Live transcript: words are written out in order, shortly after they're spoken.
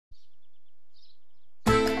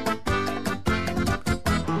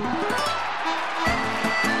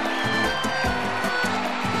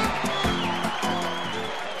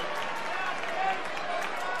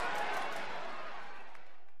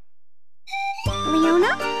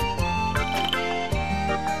Verona?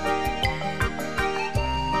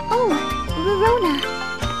 Oh, Verona.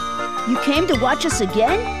 You came to watch us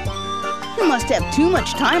again? You must have too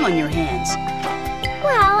much time on your hands.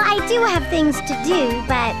 Well, I do have things to do,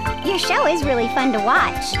 but your show is really fun to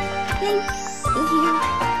watch. Thank you.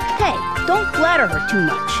 Hey, don't flatter her too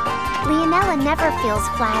much. Leonella never feels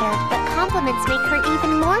flattered, but compliments make her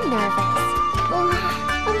even more nervous. Oh,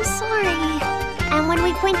 I'm sorry. And when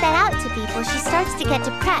we point that out to people, she starts to get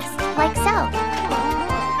depressed, like so.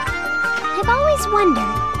 I've always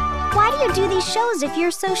wondered, why do you do these shows if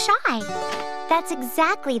you're so shy? That's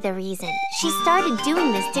exactly the reason. She started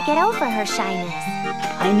doing this to get over her shyness.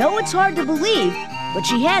 I know it's hard to believe, but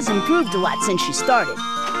she has improved a lot since she started.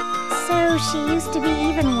 So she used to be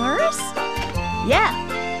even worse?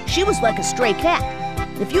 Yeah, she was like a stray cat.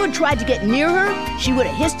 If you had tried to get near her, she would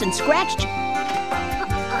have hissed and scratched you.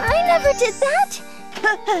 I never did that.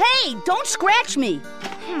 Hey, don't scratch me.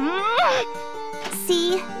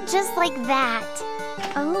 See, just like that.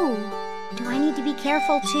 Oh, do I need to be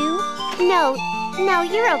careful too? No,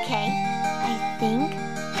 you're okay. I think.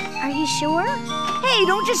 Are you sure? Hey,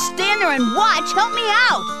 don't just stand there and watch. Help me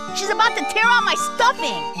out. She's about to tear out my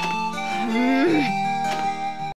stuffing.